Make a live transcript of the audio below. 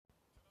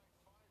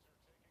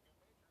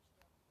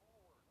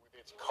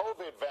its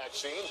COVID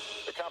vaccine.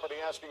 The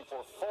company asking for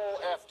full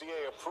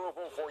FDA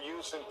approval for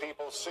use in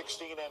people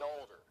 16 and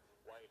older.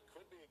 Why it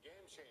could be a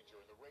game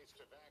changer in the race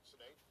to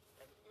vaccinate,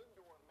 and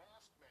indoor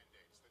mask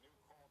mandates, the new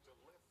call to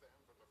lift them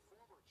from the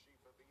former chief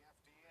of the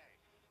FDA.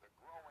 The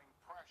growing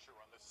pressure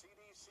on the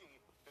CDC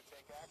to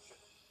take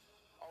action.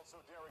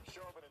 Also, Derek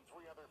Chauvin and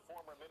 3 other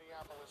former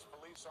Minneapolis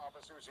police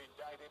officers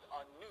indicted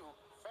on new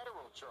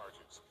federal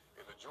charges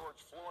in the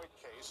George Floyd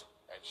case,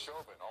 and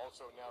Chauvin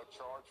also now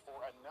charged for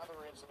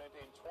another incident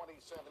in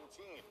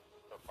 2017,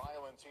 the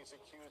violence he's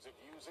accused of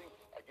using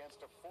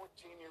against a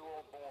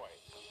 14-year-old boy.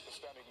 The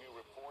stunning new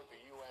report,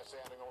 the U.S.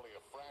 adding only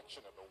a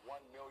fraction of the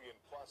 1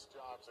 million-plus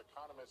jobs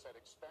economists had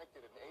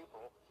expected in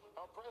April,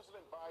 how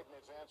President Biden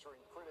is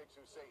answering critics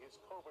who say his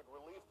COVID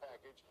relief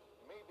package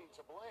may be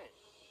to blame.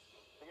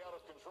 The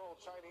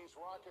out-of-control Chinese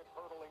rocket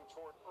hurtling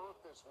toward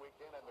Earth this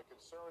weekend, and the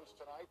concerns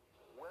tonight,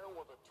 where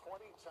will the 20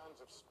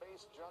 tons of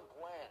space junk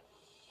land?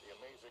 The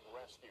amazing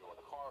rescue, a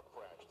car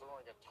crash,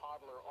 throwing a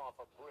toddler off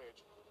a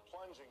bridge,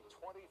 plunging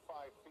 25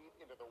 feet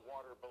into the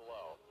water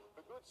below.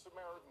 The Good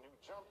Samaritan who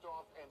jumped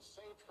off and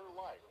saved her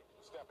life,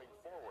 stepping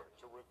forward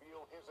to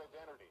reveal his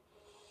identity.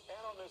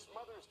 And on this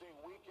Mother's Day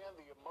weekend,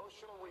 the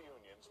emotional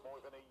reunions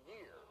more than a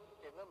year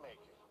in the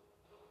making.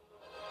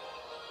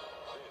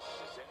 This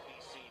is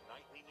NBC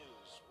Nightly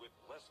News with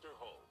Lester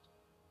Holt.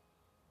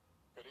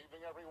 Good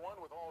evening, everyone.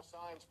 With all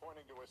signs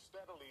pointing to a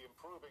steadily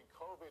improving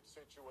COVID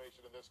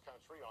situation in this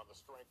country on the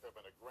strength of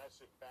an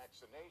aggressive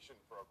vaccination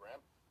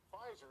program,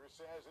 Pfizer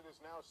says it is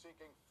now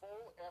seeking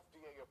full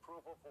FDA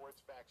approval for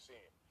its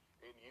vaccine.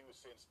 In use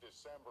since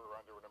December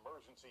under an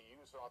emergency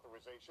use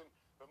authorization,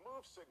 the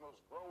move signals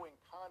growing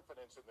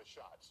confidence in the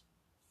shots.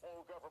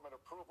 Full government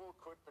approval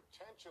could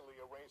potentially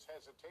erase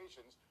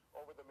hesitations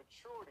over the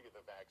maturity of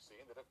the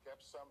vaccine that have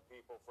kept some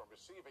people from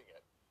receiving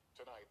it.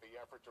 Tonight, the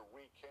effort to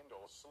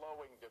rekindle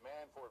slowing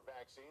demand for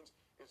vaccines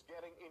is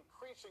getting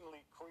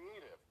increasingly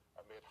creative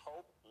amid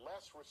hope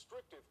less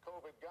restrictive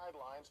COVID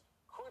guidelines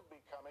could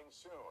be coming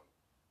soon.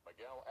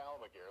 Miguel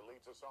Almaguer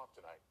leads us off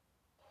tonight.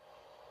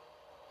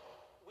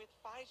 With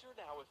Pfizer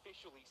now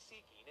officially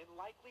seeking and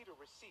likely to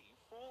receive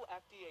full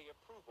FDA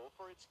approval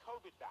for its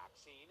COVID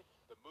vaccine,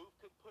 the move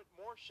could put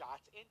more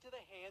shots into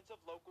the hands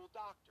of local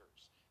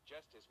doctors,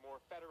 just as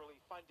more federally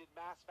funded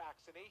mass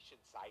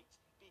vaccination sites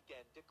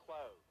begin to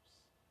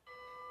close.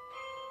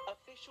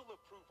 Official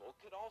approval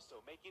could also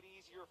make it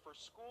easier for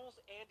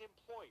schools and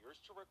employers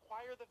to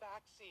require the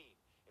vaccine.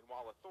 And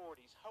while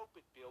authorities hope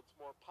it builds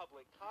more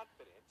public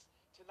confidence,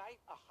 tonight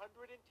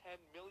 110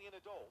 million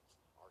adults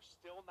are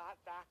still not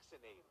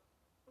vaccinated.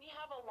 We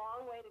have a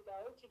long way to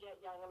go to get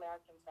young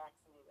Americans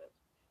vaccinated.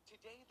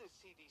 Today, the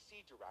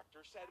CDC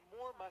director said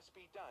more must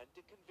be done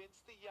to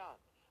convince the young.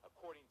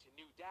 According to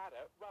new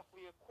data,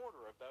 roughly a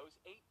quarter of those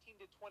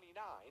 18 to 29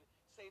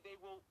 say they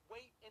will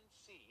wait and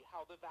see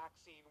how the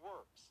vaccine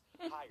works,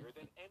 higher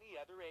than any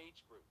other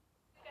age group.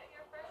 Get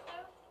your first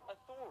dose?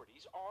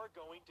 Authorities are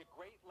going to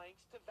great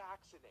lengths to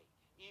vaccinate,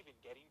 even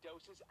getting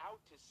doses out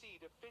to sea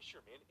to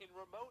fishermen in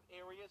remote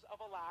areas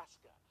of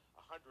Alaska.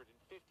 150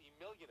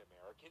 million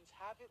Americans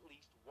have at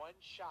least one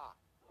shot.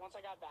 Once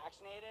I got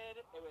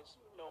vaccinated, it was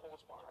no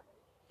holds barred.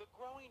 The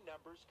growing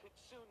numbers could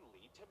soon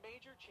lead to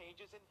major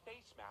changes in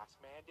face mask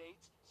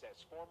mandates,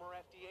 says former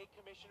FDA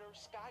Commissioner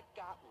Scott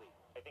Gottlieb.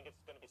 I think it's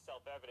going to be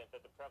self-evident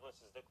that the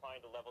prevalence has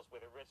declined to levels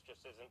where the risk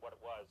just isn't what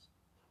it was.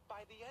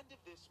 By the end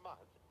of this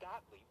month,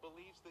 Gottlieb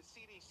believes the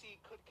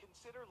CDC could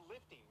consider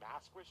lifting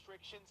mask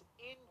restrictions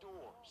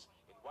indoors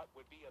in what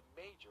would be a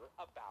major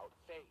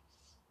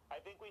about-face. I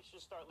think we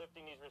should start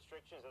lifting these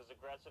restrictions as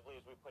aggressively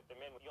as we put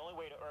them in. The only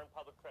way to earn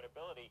public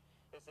credibility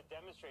is to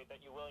demonstrate that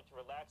you're willing to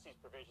relax these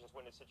provisions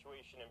when the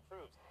situation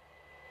improves.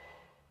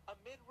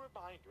 Amid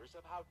reminders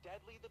of how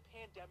deadly the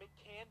pandemic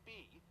can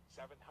be,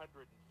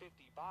 750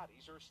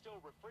 bodies are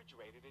still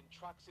refrigerated in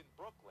trucks in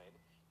Brooklyn.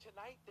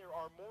 Tonight, there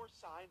are more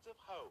signs of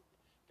hope.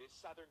 This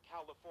Southern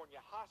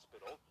California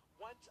hospital,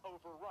 once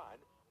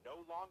overrun,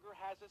 no longer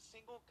has a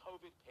single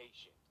COVID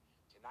patient.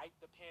 Tonight,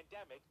 the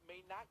pandemic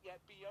may not yet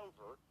be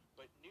over,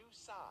 but new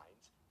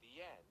signs,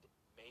 the end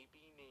may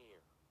be near.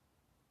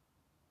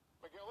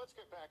 Miguel, let's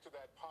get back to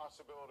that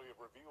possibility of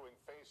reviewing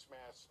face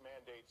mask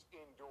mandates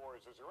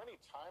indoors. Is there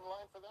any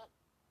timeline for that?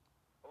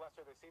 Well,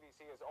 Lester, the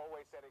CDC has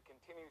always said it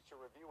continues to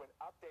review and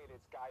update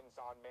its guidance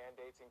on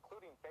mandates,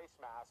 including face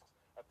masks.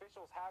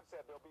 Officials have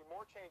said there'll be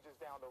more changes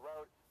down the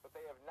road, but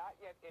they have not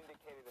yet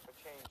indicated if a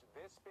change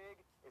this big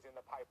is in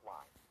the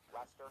pipeline.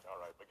 Lester? All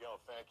right,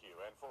 Miguel, thank you.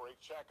 And for a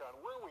check on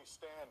where we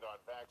stand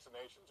on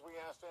vaccinations, we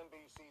asked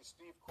NBC's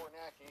Steve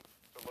Kornacki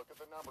to look at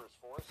the numbers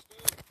for us.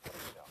 Steve, what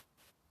do you know?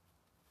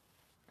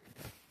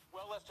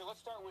 Well, Lester,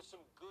 let's start with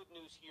some good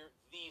news here.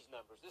 These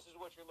numbers. This is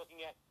what you're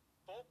looking at.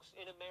 Folks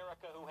in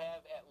America who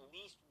have at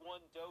least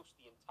one dose,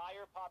 the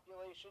entire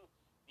population,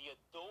 the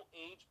adult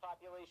age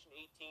population,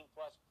 18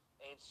 plus,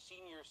 and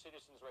senior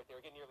citizens right there.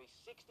 Again, nearly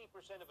 60%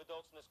 of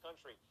adults in this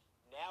country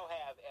now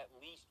have at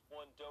least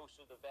one dose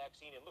of the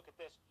vaccine. And look at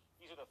this.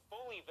 These are the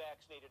fully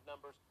vaccinated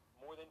numbers.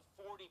 More than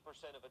 40%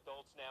 of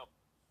adults now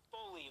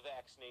fully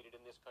vaccinated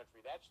in this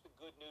country. That's the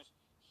good news.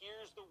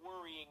 here's the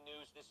worrying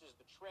news. This is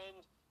the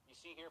trend. You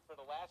see here for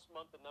the last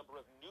month, the number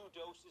of new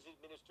doses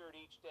administered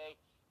each day,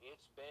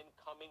 it's been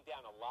coming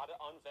down. A lot of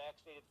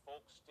unvaccinated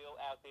folks still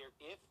out there.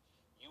 If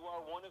you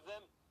are one of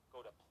them,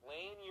 go to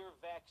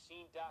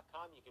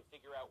planyourvaccine.com. You can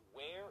figure out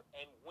where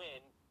and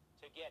when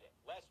to get it.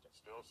 Lester.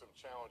 Still some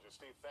challenges.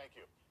 Steve, thank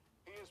you.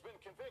 He has been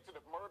convicted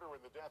of murder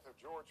in the death of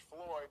George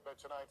Floyd, but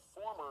tonight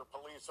former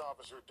police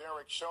officer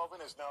Derek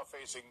Chauvin is now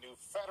facing new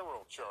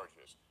federal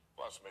charges.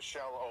 Plus,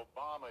 Michelle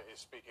Obama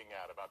is speaking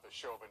out about the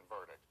Chauvin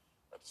verdict.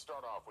 Let's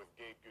start off with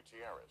Gabe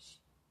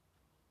Gutierrez.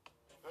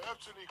 The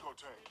Epson Eco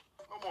Tank.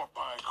 No more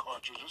buying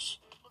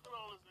cartridges. Look at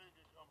all this ink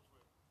it comes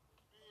with.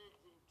 Big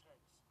ink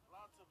tanks.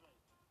 Lots of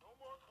ink. No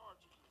more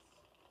cartridges.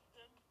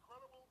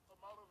 Incredible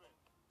amount of ink.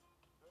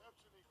 The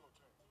Epson Eco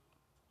Tank.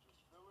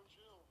 Just fill and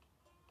chill.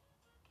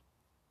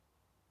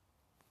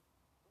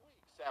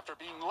 After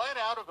being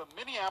led out of a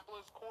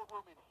Minneapolis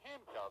courtroom in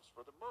handcuffs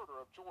for the murder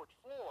of George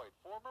Floyd,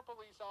 former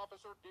police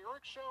officer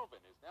Derek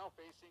Chauvin is now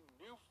facing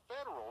new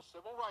federal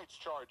civil rights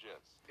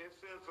charges. It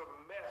sends a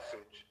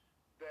message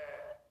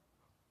that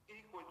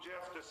equal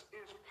justice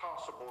is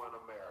possible in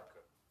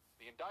America.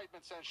 The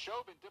indictment says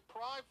Chauvin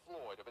deprived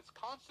Floyd of his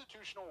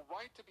constitutional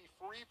right to be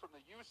free from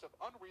the use of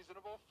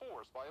unreasonable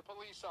force by a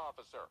police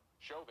officer.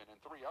 Chauvin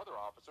and 3 other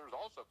officers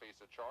also face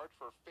a charge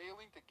for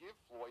failing to give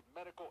Floyd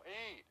medical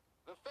aid.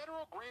 The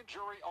federal grand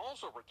jury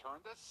also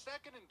returned a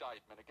second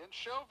indictment against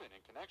Chauvin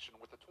in connection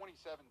with the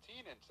 2017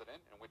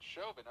 incident in which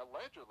Chauvin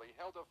allegedly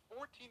held a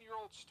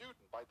 14-year-old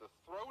student by the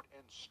throat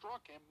and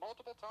struck him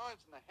multiple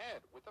times in the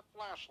head with a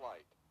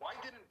flashlight. Why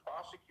didn't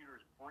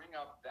prosecutors bring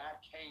up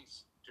that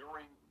case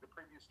during the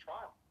previous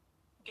trial?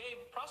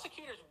 Gabe,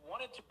 prosecutors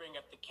wanted to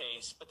bring up the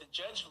case, but the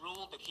judge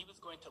ruled that he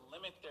was going to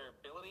limit their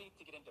ability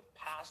to get into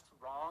past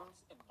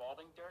wrongs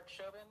involving Derek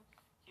Chauvin.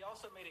 He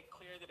also made it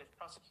clear that if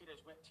prosecutors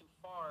went too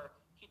far,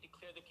 he'd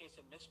declare the case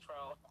a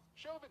mistrial.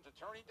 Chauvin's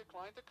attorney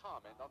declined to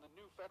comment on the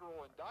new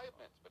federal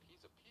indictments, but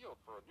he's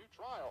appealed for a new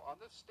trial on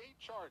the state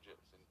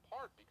charges, in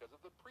part because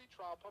of the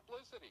pretrial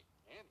publicity.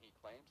 And he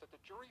claims that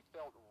the jury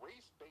felt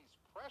race-based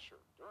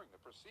pressure during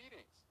the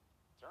proceedings.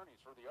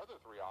 Attorneys for the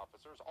other 3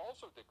 officers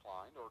also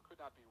declined or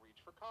could not be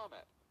reached for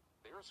comment.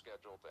 They're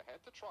scheduled to head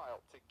to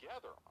trial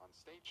together on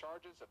state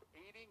charges of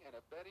aiding and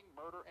abetting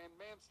murder and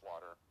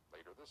manslaughter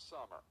later this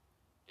summer.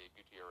 Gabe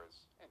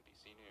Gutierrez,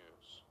 NBC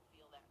News.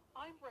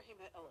 I'm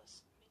Rahima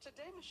Ellis.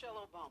 Today,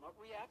 Michelle Obama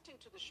reacting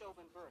to the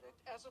Chauvin verdict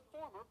as a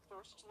former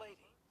First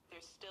Lady.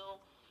 There's still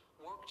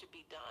work to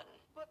be done.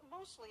 But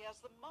mostly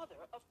as the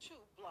mother of 2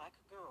 black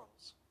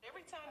girls.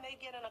 Every time they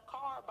get in a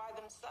car by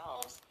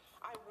themselves,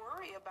 I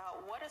worry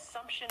about what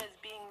assumption is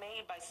being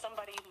made by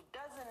somebody who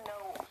doesn't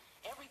know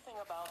everything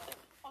about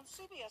them. On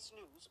CBS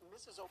News,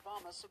 Mrs.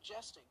 Obama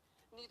suggesting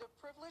neither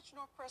privilege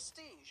nor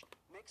prestige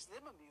makes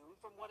them immune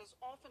from what is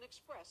often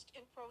expressed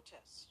in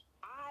protests.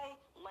 I,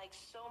 like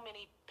so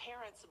many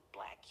parents of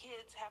black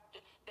kids, have to,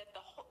 that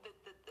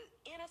the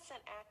innocent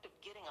act of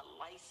getting a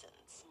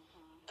license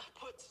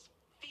puts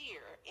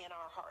fear in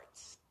our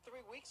hearts.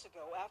 3 weeks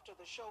ago, after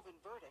the Chauvin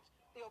verdict,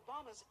 the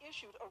Obamas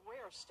issued a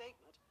rare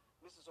statement.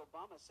 Mrs.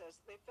 Obama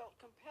says they felt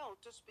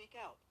compelled to speak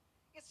out.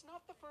 It's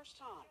not the first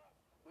time.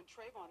 When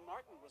Trayvon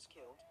Martin was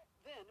killed,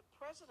 then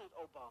President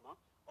Obama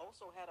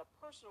also had a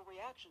personal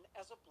reaction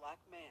as a black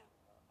man.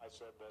 I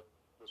said that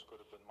this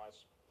could have been my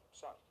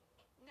son.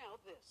 Now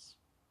this.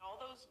 All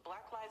those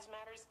Black Lives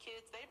Matters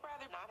kids, they'd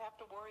rather not have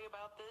to worry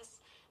about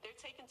this. They're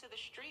taken to the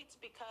streets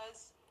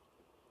because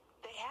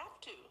they have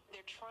to.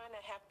 They're trying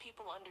to have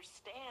people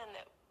understand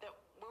that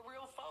we're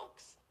real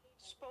folks.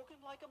 Spoken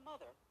like a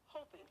mother,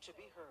 hoping to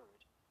be heard.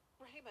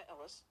 Rahima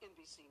Ellis,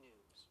 NBC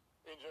News.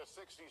 In just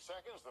 60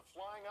 seconds, the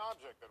flying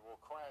object that will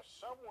crash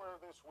somewhere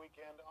this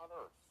weekend on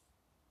Earth.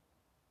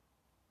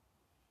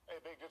 A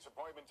big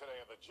disappointment today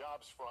on the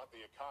jobs front.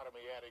 The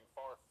economy adding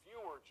far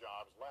fewer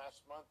jobs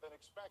last month than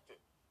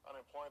expected.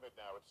 Unemployment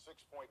now at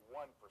 6.1%.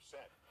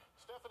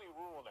 Stephanie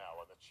Rule now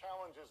on the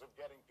challenges of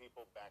getting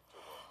people back to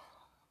work.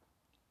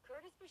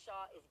 Curtis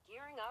Bashaw is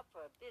gearing up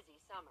for a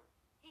busy summer.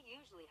 He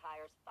usually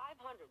hires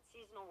 500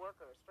 seasonal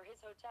workers for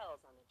his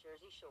hotels on the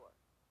Jersey Shore.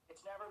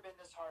 It's never been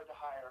this hard to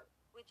hire.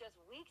 With just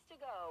weeks to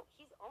go,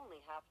 he's only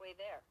halfway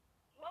there.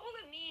 What will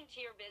it mean to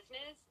your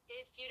business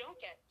if you don't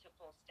get to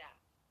full staff?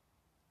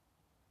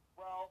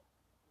 Well,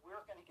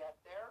 we're going to get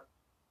there,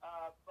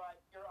 but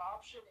your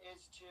option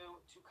is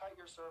to cut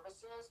your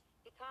services.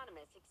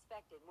 Economists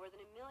expected more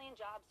than 1 million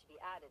jobs to be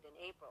added in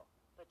April,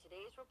 but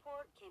today's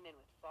report came in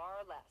with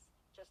far less,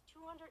 just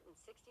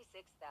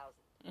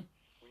 266,000.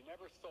 We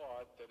never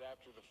thought that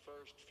after the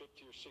first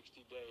 50 or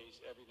 60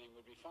 days, everything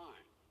would be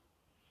fine.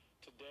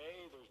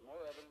 Today, there's more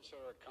evidence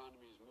that our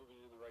economy is moving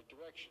in the right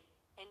direction.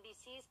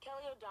 NBC's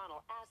Kelly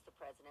O'Donnell asked the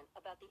president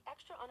about the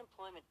extra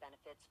unemployment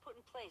benefits put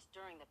in place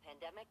during the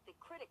pandemic that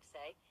critics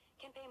say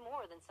can pay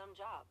more than some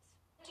jobs.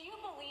 Do you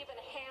believe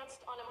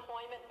enhanced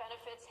unemployment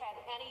benefits had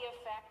any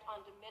effect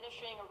on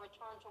diminishing a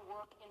return to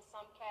work in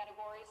some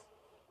categories?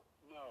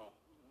 No,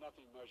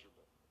 nothing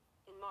measurable.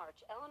 In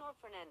March, Eleanor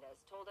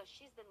Fernandez told us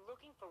she's been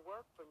looking for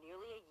work for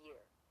nearly a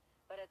year.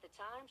 But at the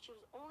time, she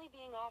was only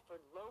being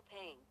offered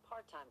low-paying,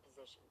 part-time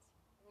positions.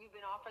 You've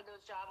been offered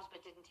those jobs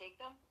but didn't take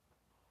them?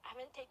 I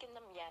haven't taken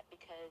them yet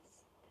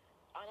because,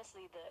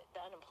 honestly,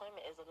 the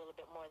unemployment is a little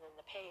bit more than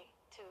the pay,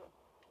 too.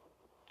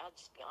 I'll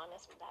just be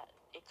honest with that.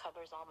 It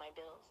covers all my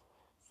bills.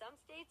 Some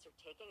states are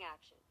taking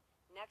action.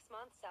 Next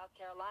month, South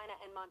Carolina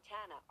and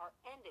Montana are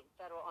ending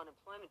federal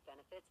unemployment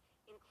benefits,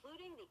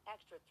 including the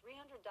extra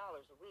 $300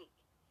 a week.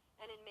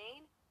 And in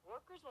Maine,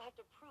 workers will have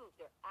to prove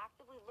they're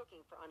actively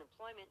looking for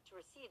unemployment to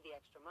receive the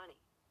extra money.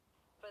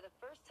 For the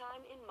first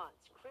time in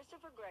months,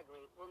 Christopher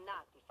Gregory will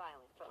not be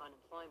filing for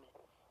unemployment.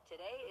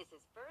 Today is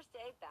his first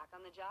day back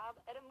on the job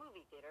at a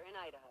movie theater in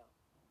Idaho.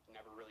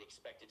 Never really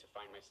expected to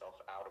find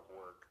myself out of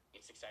work.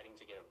 It's exciting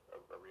to get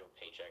a real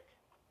paycheck.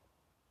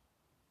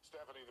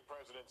 Stephanie, the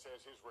president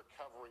says his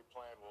recovery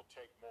plan will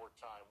take more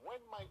time.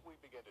 When might we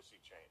begin to see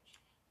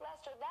change?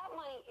 Lester, that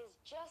money is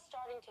just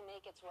starting to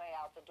make its way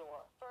out the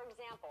door. For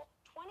example,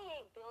 $28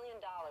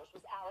 billion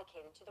was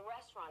allocated to the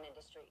restaurant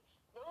industry.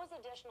 Those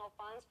additional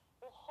funds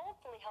will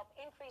hopefully help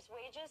increase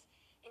wages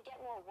and get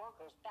more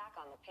workers back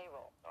on the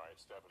payroll. All right,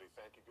 Stephanie,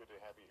 thank you. Good to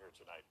have you here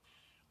tonight.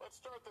 Let's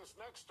start this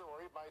next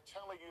story by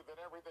telling you that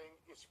everything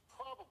is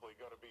probably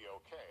going to be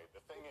okay.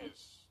 The thing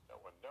is, no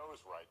one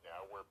knows right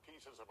now where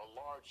pieces of a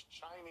large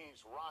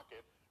Chinese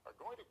rocket are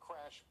going to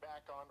crash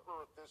back on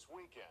Earth this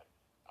weekend.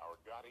 Our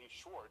Gotti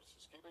Schwartz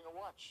is keeping a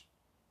watch.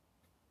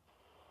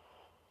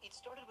 It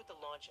started with the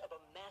launch of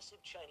a massive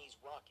Chinese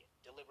rocket,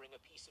 delivering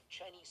a piece of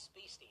Chinese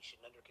space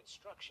station under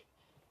construction.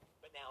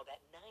 But now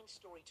that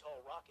 9-story tall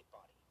rocket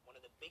body, one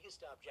of the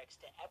biggest objects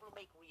to ever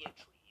make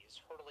re-entry,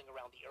 is hurtling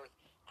around the Earth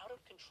out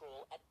of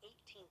control at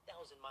 18,000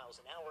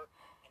 miles an hour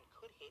and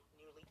could hit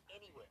nearly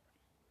anywhere.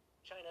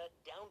 China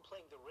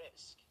downplaying the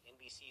risk.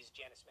 NBC's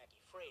Janice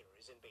Mackey-Frater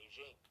is in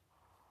Beijing.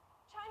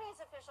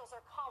 Chinese officials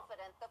are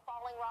confident the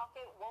falling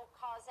rocket won't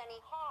cause any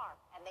harm,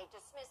 and they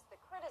dismiss the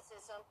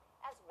criticism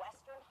as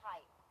Western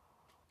hype.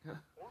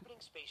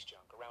 Orbiting space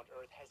junk around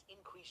Earth has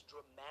increased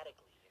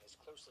dramatically and is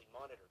closely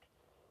monitored.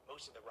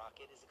 Most of the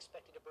rocket is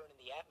expected to burn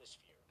in the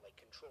atmosphere, like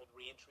controlled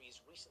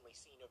re-entries recently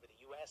seen over the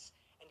U.S.,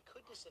 and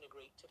could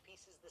disintegrate to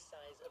pieces the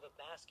size of a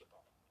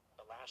basketball.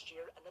 But last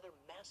year, another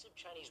massive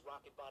Chinese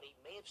rocket body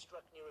may have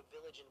struck near a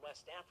village in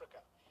West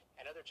Africa.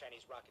 And other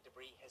Chinese rocket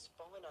debris has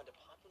fallen onto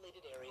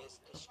populated areas,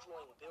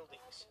 destroying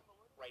buildings.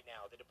 Right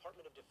now, the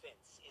Department of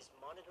Defense is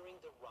monitoring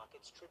the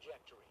rocket's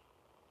trajectory.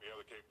 We have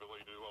the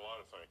capability to do a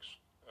lot of things,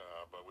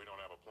 but we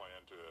don't have a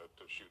plan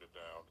to shoot it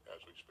down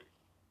as we speak.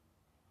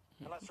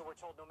 Lester, we're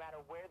told no matter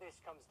where this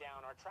comes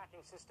down, our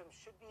tracking system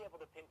should be able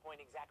to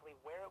pinpoint exactly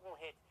where it will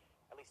hit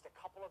at least a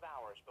couple of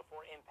hours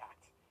before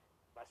impact.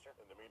 Lester?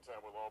 In the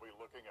meantime, we'll all be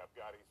looking up.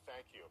 Gotti,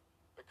 thank you.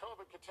 The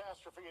COVID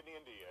catastrophe in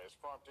India is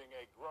prompting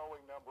a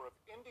growing number of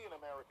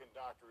Indian-American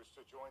doctors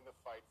to join the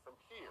fight from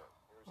here.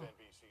 Here's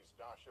NBC's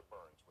Dasha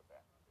Burns with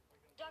that.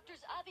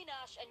 Doctors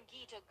Avinash and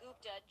Geeta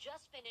Gupta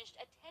just finished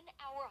a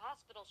 10-hour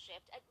hospital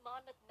shift at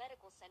Monmouth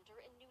Medical Center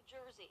in New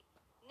Jersey.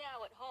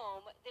 Now at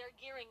home, they're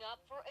gearing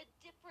up for a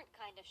different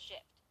kind of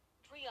shift,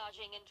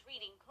 triaging and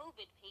treating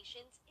COVID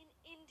patients in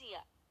India.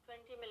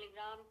 20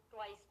 milligrams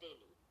twice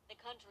daily. The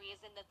country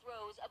is in the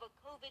throes of a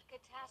COVID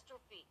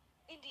catastrophe.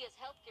 India's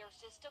healthcare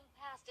system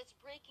passed its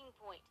breaking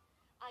point.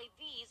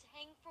 IVs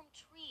hang from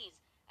trees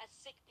as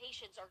sick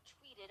patients are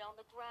treated on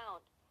the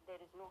ground.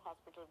 There is no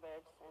hospital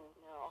beds and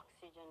no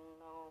oxygen,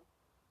 no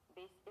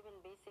even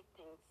basic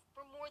things.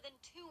 For more than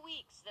 2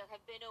 weeks, there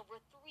have been over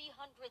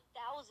 300,000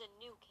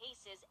 new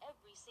cases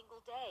every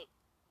single day.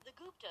 The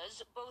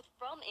Guptas, both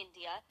from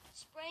India,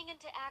 sprang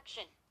into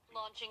action,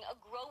 launching a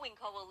growing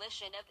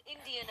coalition of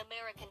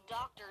Indian-American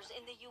doctors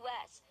in the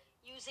U.S.,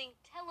 using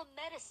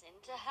telemedicine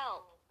to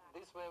help.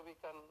 This way we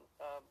can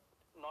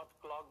not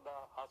clog the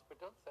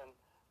hospitals and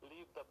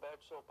leave the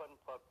beds open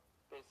for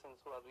patients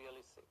who are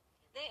really sick.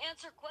 They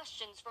answer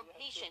questions from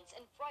patients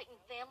and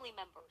frightened family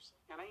members.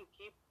 Can I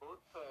keep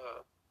both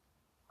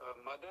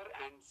mother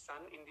and son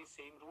in the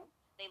same room?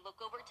 They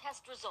look over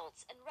test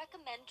results and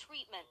recommend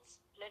treatments.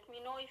 Let me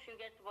know if you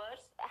get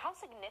worse. How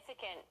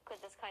significant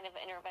could this kind of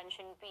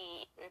intervention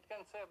be? It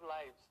can save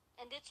lives.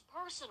 And it's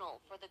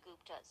personal for the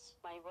Guptas.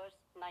 My worst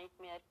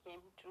nightmare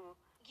came true.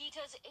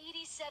 Geeta's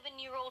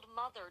 87-year-old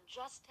mother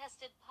just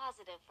tested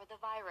positive for the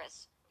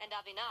virus, and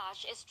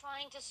Avinash is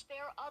trying to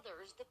spare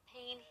others the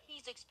pain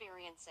he's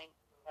experiencing.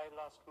 I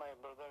lost my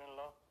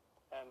brother-in-law,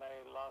 and I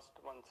lost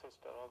one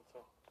sister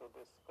also to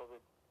this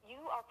COVID.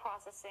 You are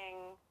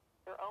processing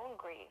your own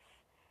grief.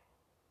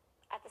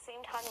 At the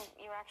same time,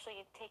 you're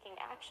actually taking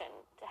action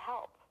to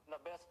help. The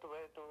best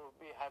way to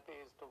be happy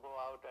is to go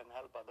out and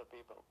help other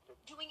people.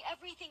 Doing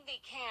everything they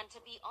can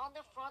to be on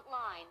the front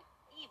line,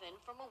 even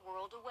from a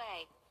world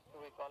away.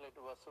 We call it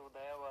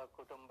Vasudhaiva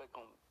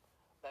Kutumbakam.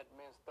 That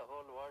means the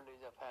whole world is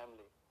a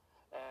family.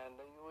 And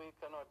we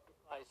cannot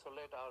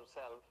isolate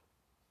ourselves.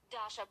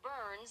 Dasha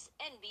Burns,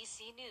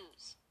 NBC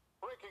News.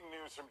 Breaking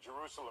news from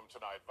Jerusalem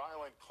tonight.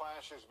 Violent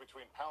clashes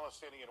between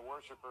Palestinian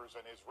worshippers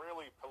and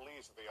Israeli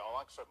police at the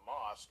Al-Aqsa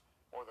Mosque.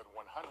 More than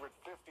 150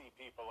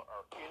 people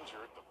are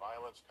injured. The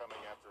violence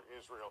coming after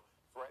Israel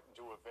threatened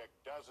to evict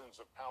dozens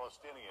of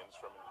Palestinians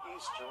from an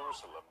East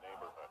Jerusalem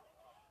neighborhood.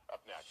 Up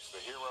next,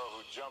 the hero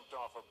who jumped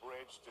off a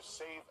bridge to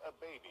save a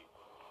baby,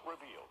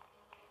 revealed.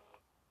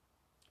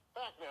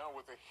 Back now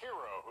with the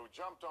hero who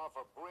jumped off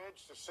a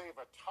bridge to save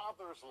a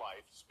toddler's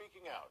life,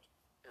 speaking out.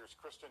 Here's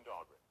Kristen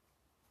Dahlgren.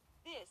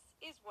 This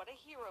is what a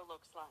hero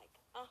looks like.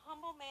 A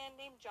humble man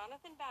named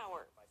Jonathan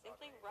Bauer,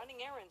 simply running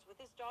errands with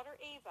his daughter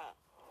Ava.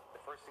 The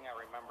first thing I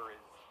remember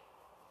is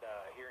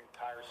hearing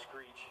tires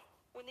screech.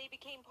 When they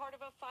became part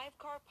of a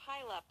 5-car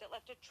pileup that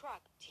left a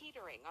truck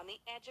teetering on the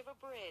edge of a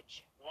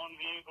bridge. One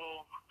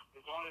vehicle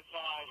is on its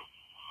side,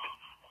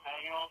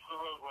 hanging off the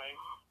roadway.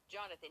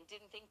 Jonathan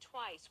didn't think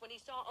twice when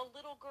he saw a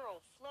little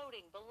girl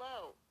floating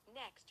below,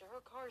 next to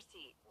her car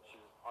seat.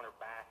 She was on her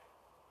back,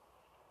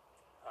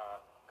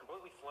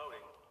 completely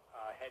floating,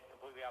 head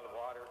completely out of the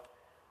water,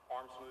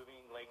 arms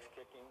moving, legs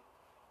kicking,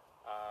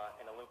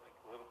 in a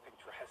little pink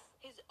dress.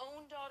 His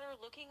own daughter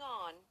looking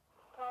on.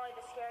 Probably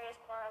the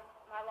scariest part of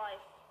my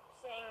life,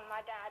 seeing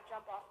my dad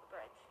jump off the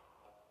bridge.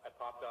 I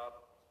popped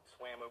up,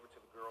 swam over to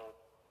the girl,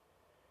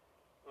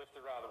 lifted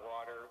her out of the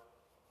water,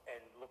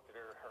 and looked at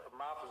her. Her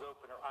mouth was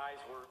open, her eyes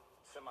were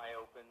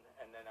semi-open,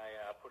 and then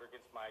I put her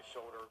against my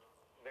shoulder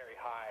very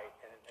high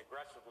and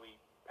aggressively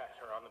pat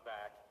her on the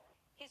back.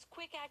 His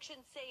quick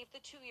action saved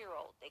the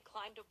 2-year-old. They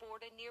climbed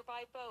aboard a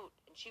nearby boat,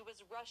 and she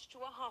was rushed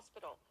to a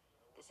hospital.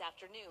 This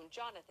afternoon,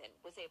 Jonathan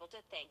was able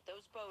to thank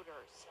those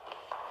boaters.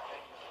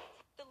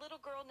 The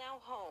little girl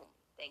now home,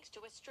 thanks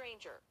to a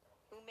stranger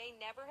who may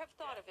never have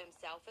thought of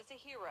himself as a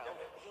hero.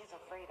 He's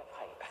afraid of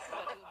heights.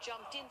 But who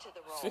jumped into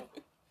the role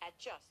at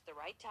just the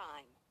right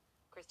time.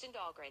 Kristen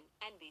Dahlgren,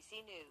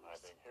 NBC News. I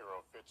think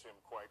hero fits him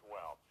quite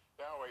well.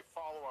 Now a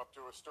follow-up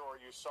to a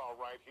story you saw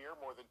right here.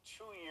 More than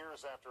 2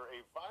 years after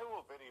a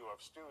viral video of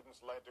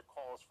students led to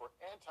calls for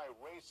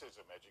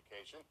anti-racism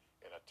education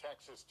in a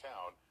Texas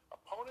town,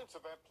 opponents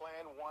of that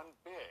plan won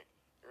big.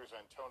 Here's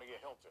Antonia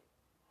Hilton.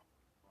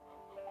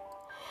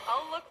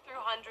 I'll look through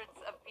hundreds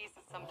of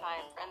pieces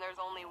sometimes, and there's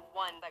only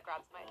one that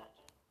grabs my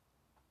attention.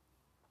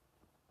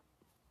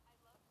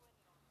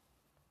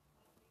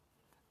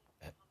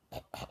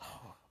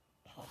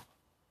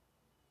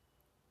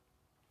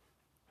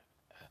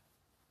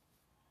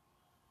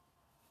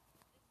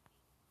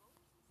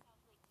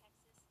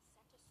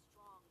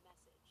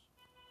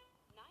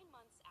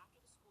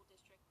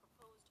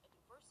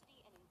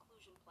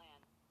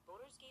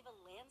 Voters gave a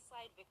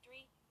landslide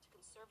victory to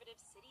conservative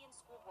city and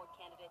school board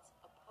candidates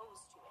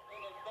opposed to it.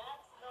 And if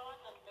that's not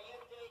a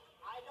mandate,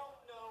 I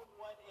don't know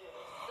what is.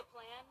 The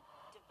plan,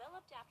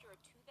 developed after a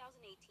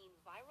 2018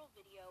 viral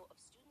video of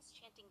students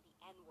chanting the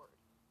N-word,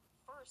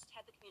 first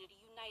had the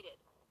community united,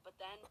 but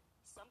then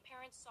some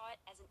parents saw it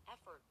as an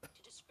effort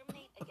to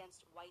discriminate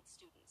against white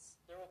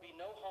students. There will be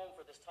no home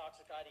for this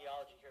toxic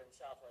ideology here in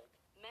Southlake.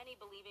 Many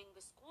believing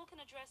the school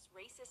can address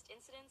racist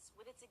incidents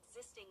with its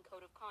existing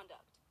code of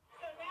conduct.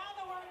 So now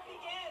the work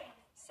begins.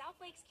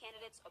 Southlake's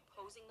candidates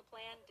opposing the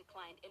plan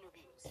declined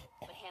interviews,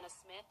 but Hannah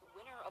Smith,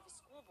 winner of a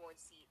school board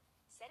seat,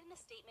 said in a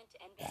statement to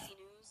NBC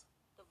News,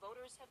 the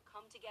voters have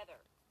come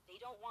together. They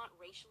don't want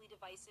racially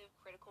divisive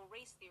critical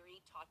race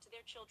theory taught to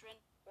their children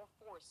or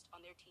forced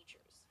on their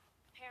teachers.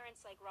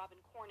 Parents like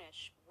Robin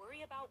Cornish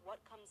worry about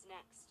what comes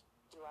next.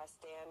 Do I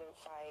stand and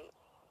fight?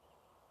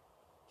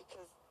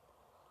 Because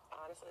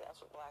honestly, that's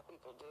what black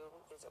people do.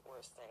 Is it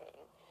worth saying?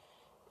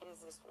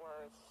 Is this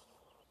worth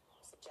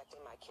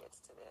subjecting my kids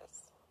to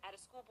this? At a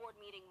school board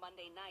meeting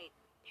Monday night,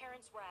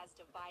 parents were as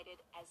divided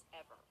as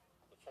ever.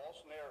 The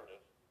false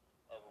narrative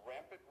of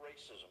rampant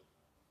racism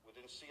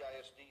within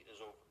CISD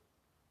is over.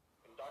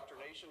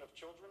 Indoctrination of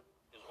children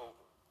is over.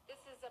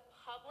 This is a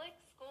public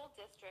school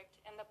district,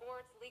 and the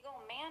board's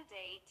legal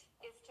mandate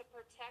is to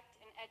protect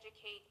and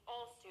educate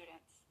all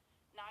students,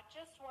 not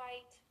just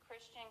white,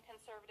 Christian,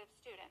 conservative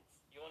students.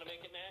 You want to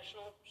make it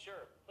national?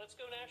 Sure. Let's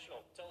go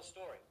national. Tell a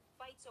story.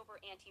 Fights over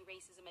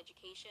anti-racism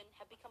education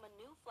have become a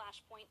new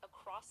flashpoint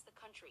across the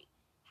country,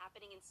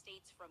 happening in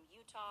states from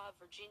Utah,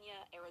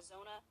 Virginia,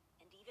 Arizona,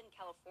 and even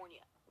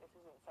California. This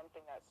isn't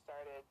something that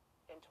started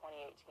in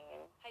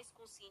 2018. High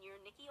school senior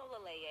Nikki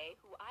Olaleye,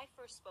 who I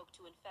first spoke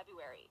to in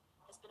February,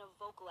 has been a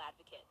vocal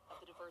advocate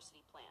of the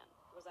diversity plan.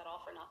 Was that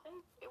all for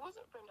nothing? It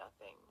wasn't for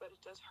nothing, but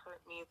it does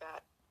hurt me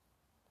that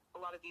a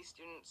lot of these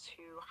students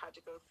who had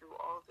to go through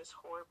all of this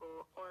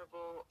horrible,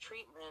 horrible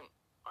treatment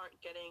aren't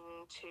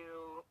getting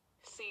to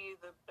see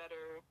the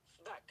better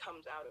that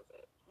comes out of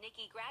it.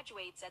 Nikki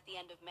graduates at the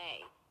end of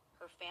May.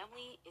 Her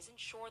family isn't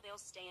sure they'll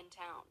stay in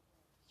town.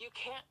 You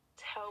can't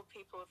tell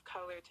people of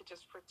color to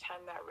just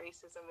pretend that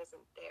racism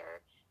isn't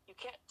there. You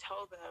can't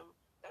tell them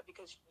that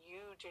because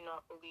you do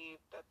not believe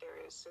that there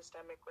is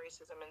systemic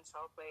racism in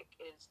Southlake,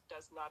 it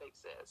does not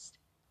exist.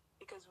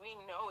 Because we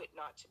know it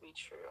not to be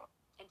true.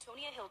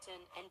 Antonia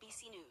Hilton,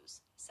 NBC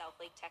News,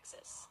 Southlake,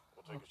 Texas.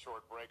 We'll take a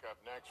short break.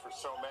 Up next, for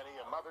so many,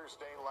 a Mother's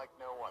Day like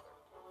no other.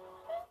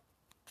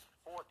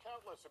 For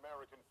countless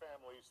American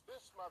families,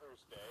 this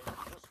Mother's Day,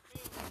 just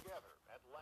being together at last.